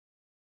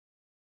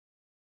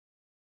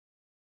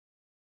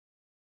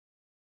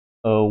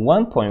A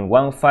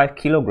 1.15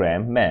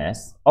 kilogram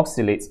mass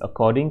oscillates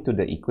according to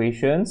the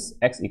equations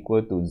x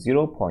equal to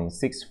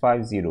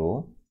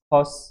 0.650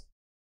 cos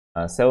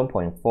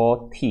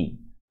 7.4 t,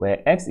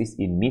 where x is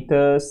in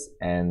meters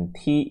and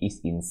t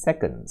is in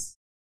seconds.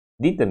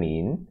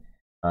 Determine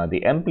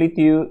the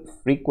amplitude,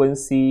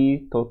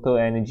 frequency, total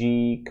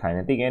energy,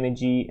 kinetic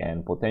energy,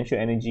 and potential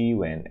energy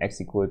when x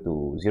equal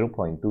to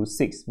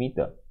 0.26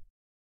 meter.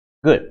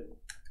 Good.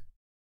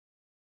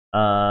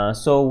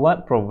 So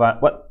what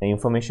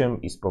information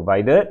is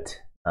provided?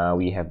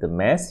 We have the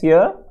mass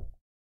here,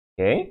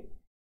 okay,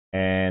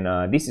 and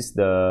this is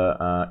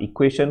the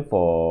equation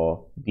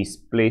for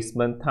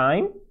displacement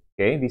time.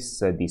 Okay, this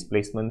is a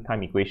displacement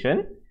time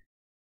equation.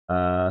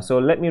 So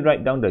let me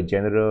write down the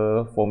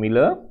general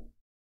formula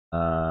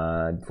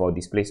for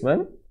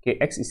displacement. Okay,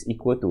 x is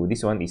equal to,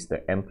 this one is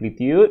the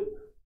amplitude,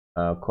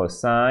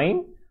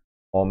 cosine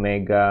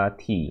omega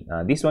t.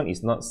 This one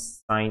is not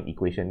sine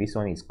equation, this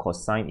one is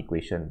cosine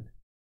equation.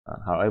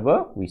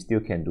 However, we still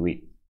can do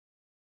it.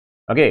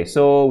 Okay,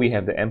 so we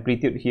have the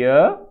amplitude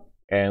here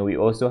and we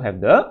also have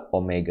the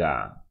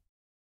omega.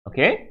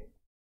 Okay,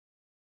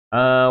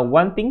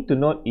 one thing to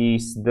note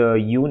is the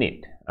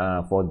unit.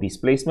 For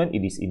displacement,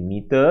 it is in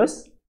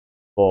meters.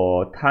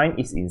 For time,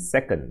 is in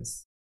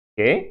seconds.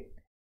 Okay,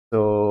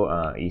 so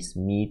it's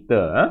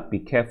meter. Be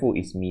careful,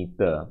 it's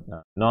meter,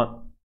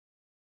 not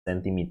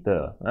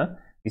centimeter.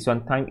 This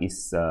one time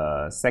is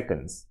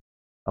seconds.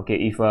 Okay,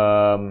 if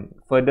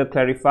further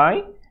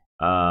clarify,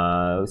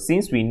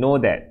 since we know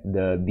that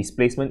the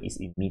displacement is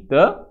in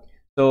meter,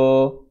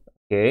 so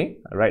okay,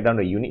 write down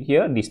the unit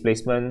here.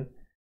 Displacement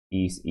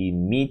is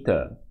in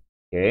meter.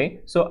 Okay,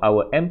 so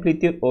our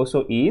amplitude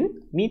also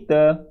in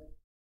meter.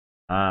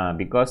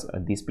 Because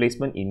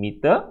displacement in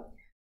meter,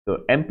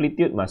 so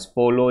amplitude must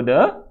follow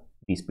the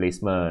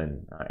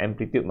displacement.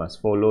 Amplitude must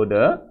follow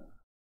the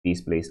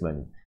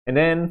displacement. And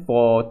then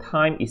for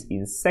time is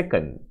in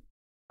second.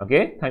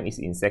 Okay, time is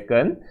in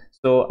second.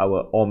 So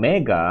our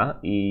omega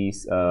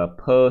is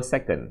per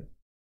second.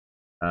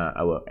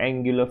 Our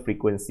angular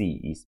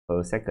frequency is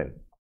per second.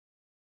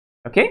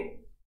 Okay,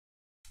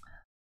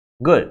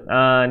 good.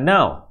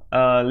 Now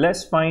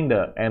let's find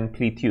the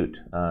amplitude.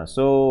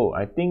 So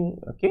I think,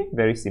 okay,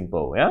 very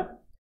simple. Yeah.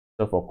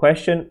 So for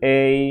question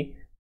A,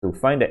 to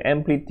find the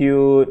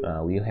amplitude,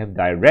 we have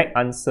direct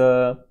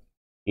answer.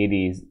 It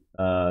is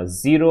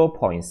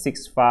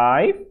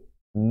 0.65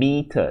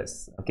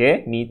 meters.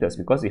 Okay, meters,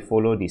 because we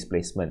follow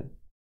displacement.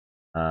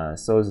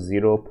 So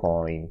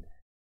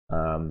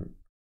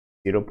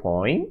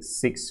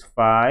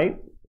 0.65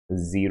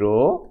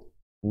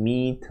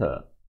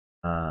 meter.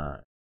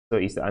 So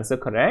is the answer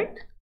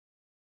correct?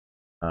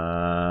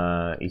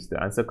 Is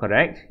the answer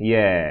correct?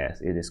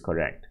 Yes, it is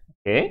correct.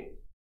 Okay,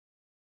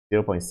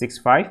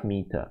 0.65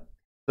 meter.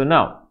 So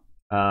now,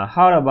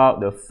 how about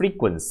the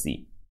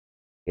frequency?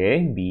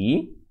 Okay,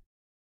 B.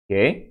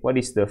 Okay, what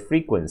is the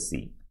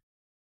frequency?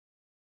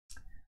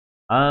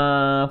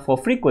 For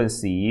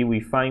frequency, we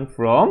find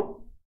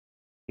from,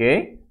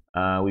 okay,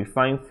 we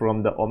find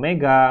from the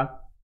omega,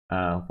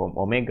 from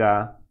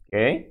omega.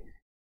 Okay,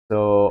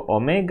 so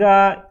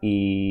omega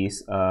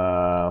is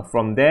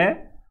from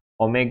there.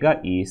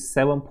 Omega is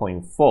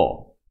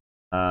 7.4,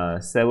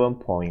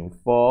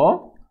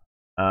 7.4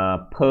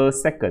 per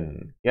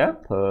second. Yeah,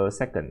 per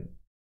second.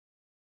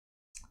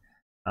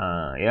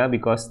 Yeah,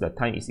 because the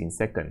time is in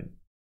second.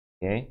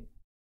 Okay,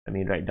 let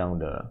me write down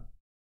the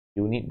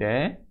unit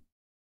there.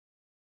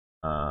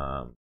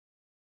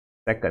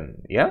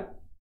 Second. Yeah.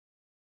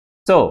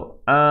 So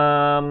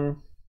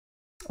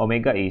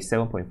omega is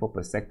 7.4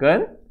 per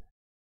second.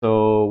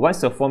 So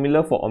what's the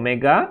formula for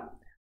omega?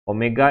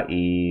 Omega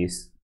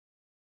is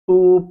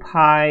 2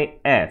 pi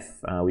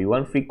f. We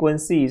want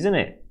frequency, isn't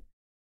it?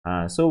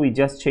 So we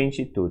just change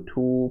it to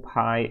 2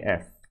 pi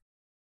f.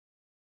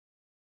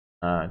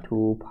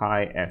 2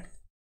 pi f.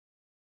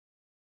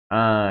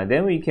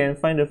 Then we can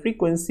find the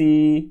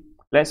frequency.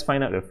 Let's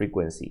find out the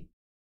frequency.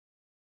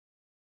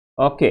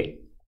 Okay.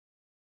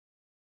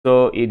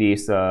 So it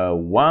is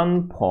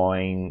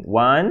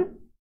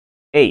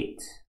 1.18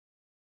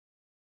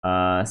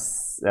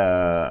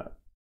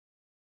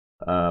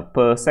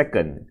 per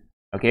second.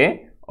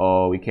 Okay.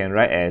 Or we can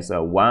write as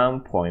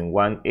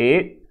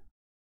 1.18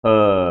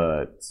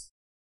 hertz.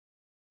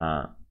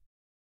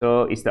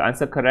 So is the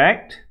answer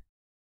correct?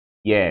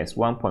 Yes,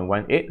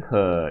 1.18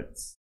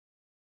 hertz.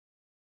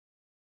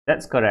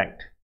 That's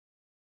correct.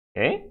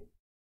 Okay,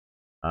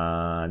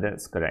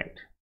 that's correct.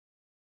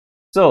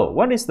 So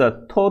what is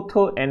the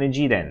total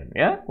energy then?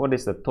 Yeah, what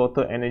is the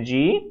total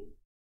energy?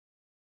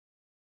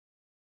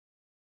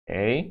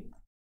 Okay.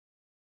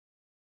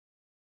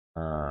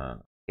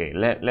 Okay,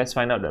 let's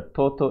find out the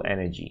total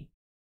energy.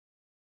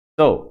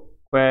 So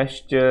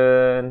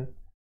question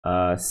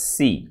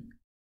C,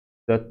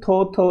 the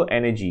total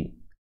energy,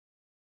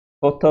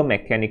 total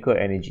mechanical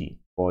energy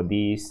for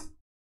these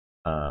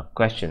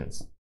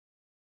questions.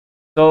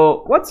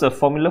 So what's the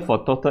formula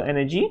for total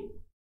energy?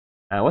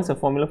 What's the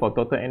formula for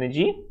total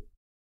energy?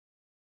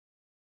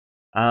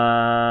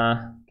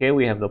 Okay, Okay,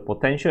 we have the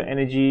potential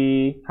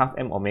energy half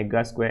m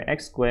omega square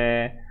x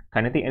square,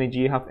 kinetic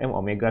energy half m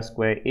omega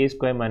square a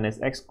square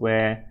minus x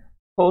square,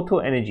 total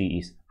energy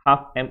is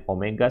half m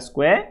omega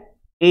square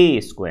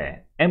a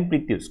square,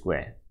 amplitude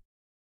square.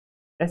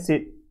 That's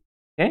it.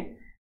 Okay.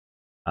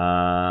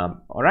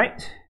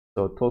 Alright.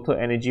 So total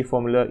energy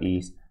formula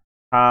is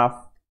half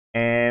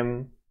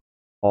m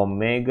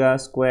omega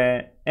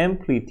square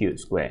amplitude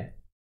square.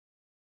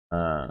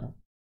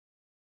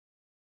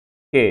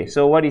 Okay,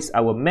 so what is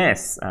our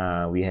mass?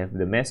 We have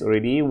the mass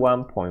already,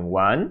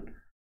 1.15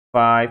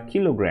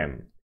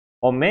 kilogram.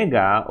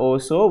 Omega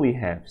also we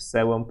have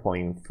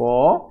 7.4.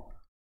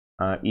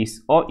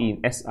 Is all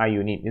in SI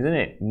unit, isn't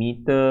it?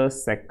 Meter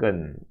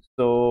second.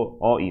 So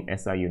all in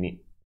SI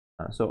unit.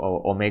 So our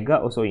omega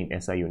also in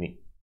SI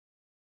unit.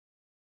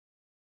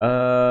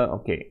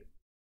 Okay.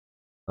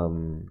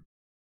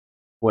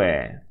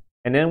 Where?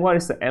 And then what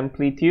is the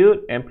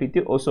amplitude?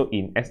 Amplitude also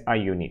in SI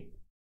unit.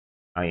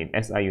 In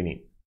SI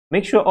unit.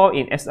 Make sure all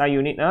in SI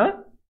unit.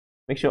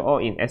 Make sure all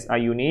in SI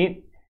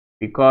unit.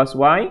 Because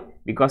why?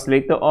 Because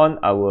later on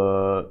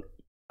our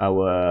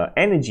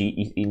energy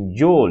is in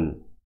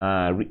joule.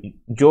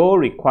 Joule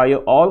require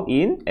all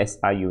in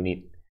SI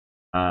unit.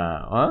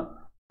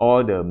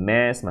 All the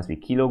mass must be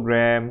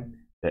kilogram.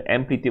 The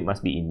amplitude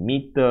must be in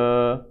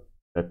meter.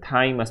 The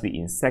time must be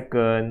in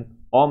second.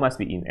 All must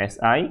be in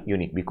SI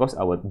unit because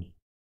our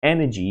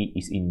energy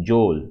is in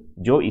joule.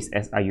 Joule is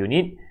SI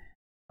unit.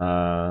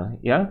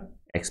 Yeah,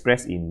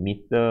 expressed in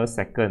meter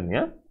second.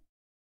 Yeah.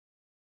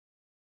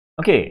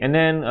 Okay, and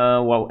then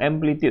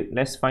amplitude.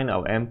 Let's find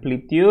our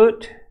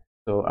amplitude.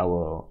 So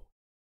our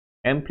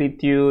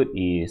amplitude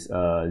is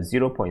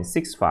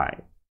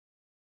 0.65.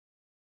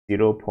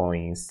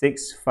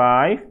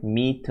 0.65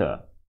 meter.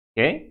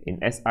 Okay, in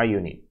SI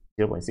unit.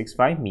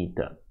 0.65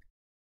 meter.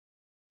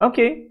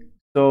 Okay,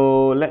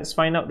 so let's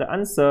find out the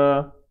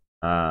answer.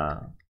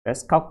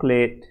 Let's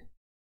calculate.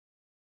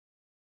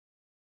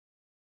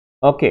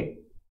 Okay,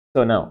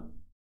 so now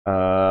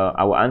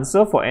our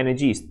answer for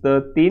energy is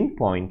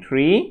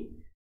 13.3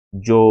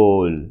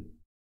 joule.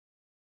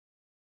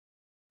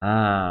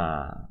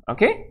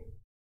 Okay,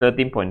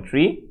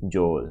 13.3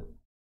 joule.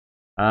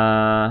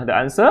 The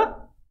answer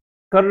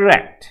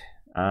correct.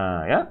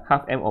 Yeah,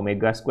 half m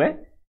omega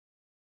square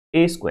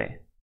a square.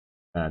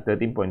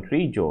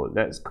 13.3 joule.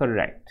 That's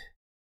correct.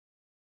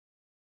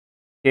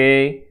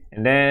 Okay,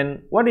 and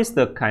then what is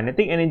the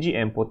kinetic energy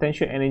and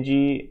potential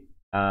energy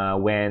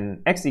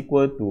when x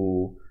equal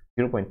to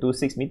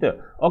 0.26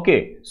 meter?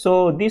 Okay,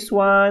 so this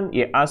one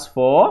it asks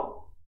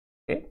for,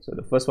 okay, so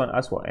the first one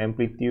asks for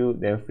amplitude,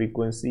 then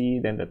frequency,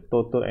 then the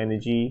total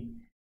energy.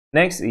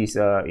 Next is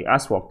it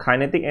asks for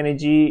kinetic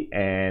energy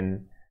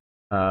and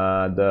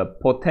the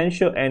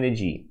potential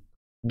energy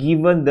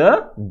given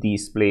the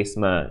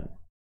displacement.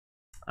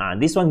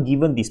 This one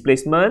given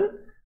displacement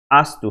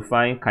asks to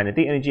find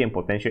kinetic energy and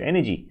potential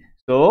energy.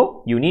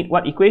 So you need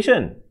what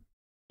equation?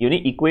 You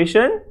need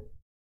equation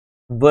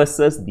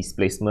versus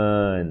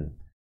displacement.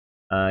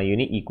 You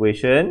need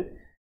equation.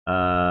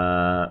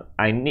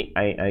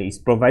 It's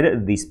provided a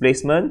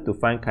displacement to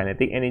find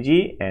kinetic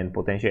energy and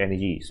potential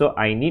energy. So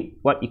I need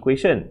what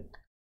equation?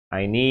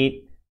 I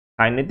need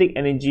kinetic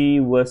energy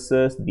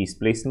versus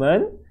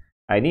displacement.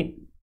 I need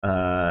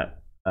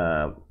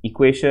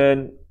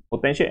equation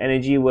potential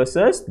energy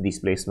versus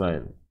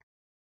displacement.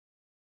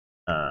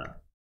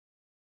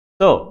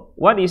 So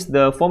what is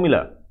the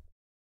formula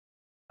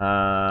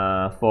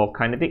for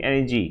kinetic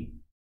energy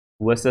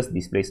versus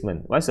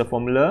displacement? What's the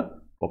formula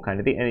for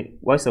kinetic energy?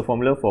 What's the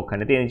formula for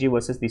kinetic energy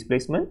versus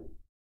displacement?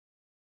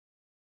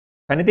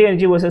 Kinetic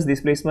energy versus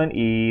displacement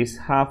is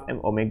half m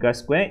omega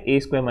square a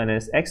square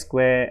minus x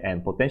square,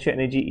 and potential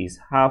energy is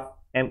half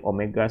m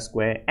omega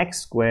square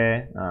x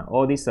square.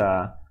 All these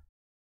are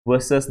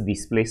versus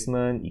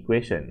displacement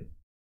equation.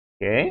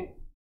 Okay,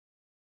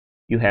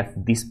 you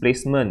have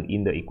displacement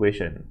in the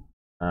equation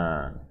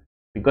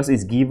because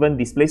it's given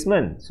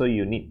displacement, so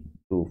you need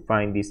to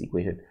find this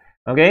equation.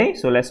 Okay,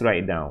 so let's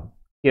write it down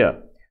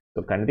here.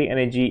 So kinetic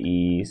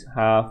energy is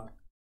half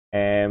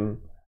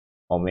m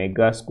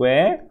omega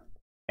square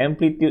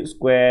amplitude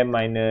square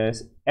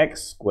minus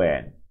x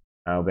square,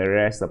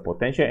 whereas the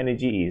potential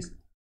energy is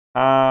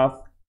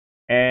half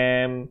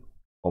m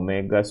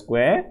omega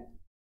square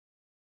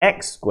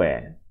x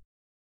square.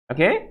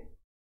 Okay,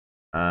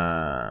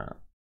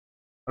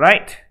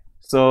 right,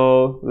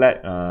 so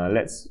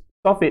let's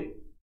solve it.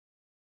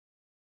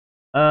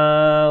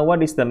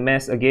 What is the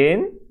mass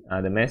again?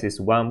 The mass is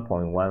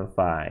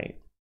 1.15.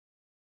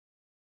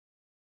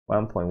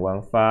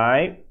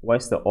 1.15.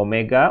 What's the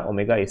omega?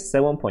 Omega is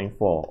 7.4,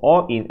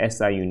 all in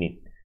SI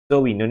unit.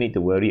 So we no need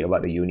to worry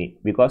about the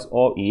unit because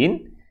all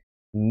in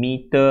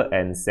meter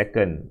and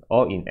second,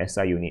 all in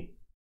SI unit.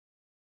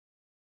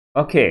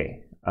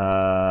 Okay,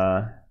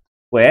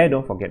 square,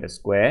 don't forget the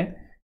square.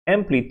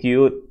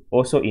 Amplitude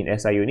also in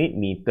SI unit,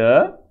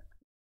 meter,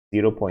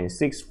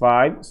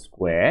 0.65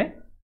 square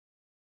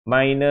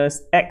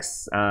minus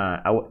x.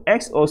 Our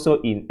x also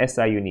in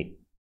SI unit,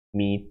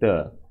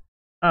 meter.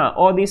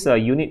 All these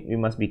unit we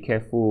must be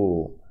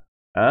careful.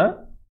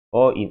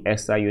 or in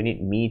SI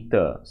unit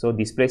meter. So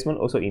displacement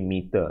also in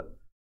meter.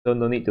 So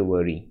no need to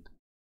worry.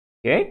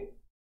 Okay.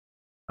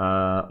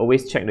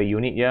 Always check the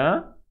unit,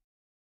 yeah.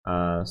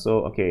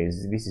 So okay,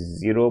 this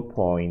is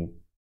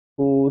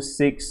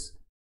 0.26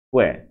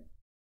 square.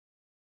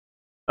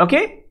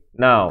 Okay,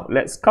 now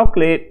let's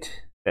calculate.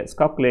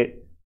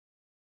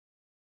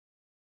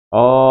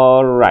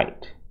 All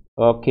right.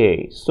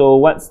 Okay, so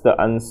what's the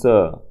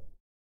answer?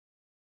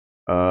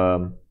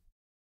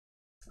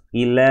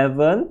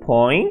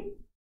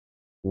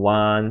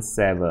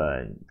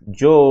 11.17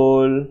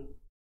 joule.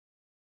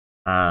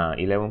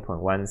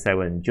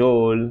 11.17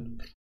 joule.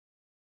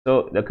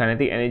 So the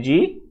kinetic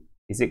energy,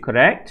 is it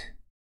correct?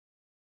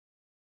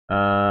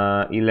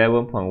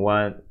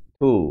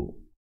 11.12.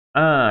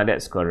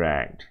 That's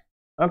correct.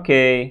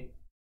 Okay.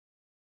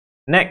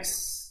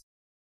 Next,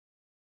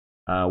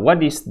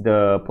 what is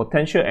the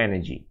potential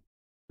energy?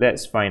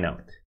 Let's find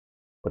out.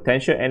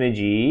 Potential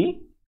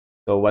energy.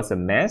 So what's the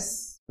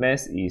mass?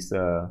 Mass is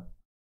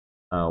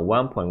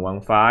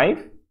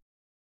 1.15.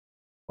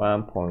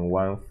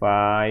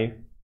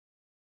 1.15.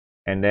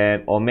 And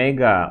then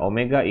omega.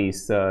 Omega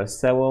is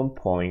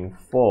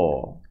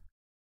 7.4.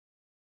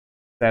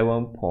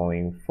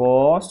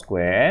 7.4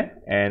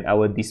 square, and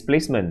our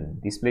displacement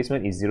is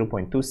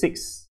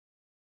 0.26.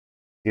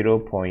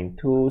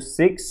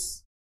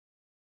 0.26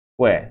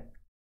 square.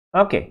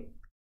 Okay,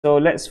 so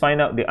let's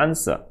find out the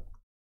answer.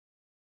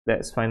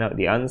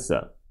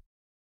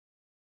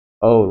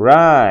 All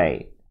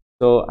right,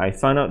 so I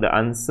found out the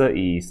answer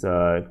is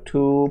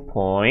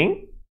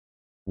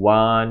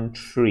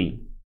 2.13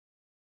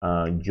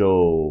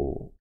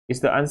 joule. Is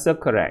the answer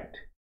correct?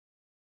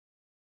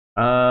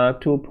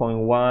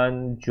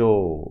 2.1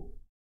 joule.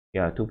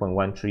 Yeah,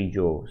 2.13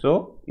 joule.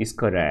 So it's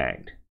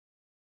correct.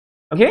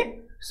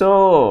 Okay,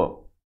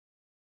 so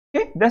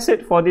okay, that's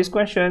it for these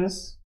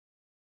questions.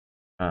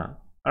 All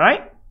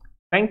right,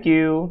 thank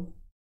you.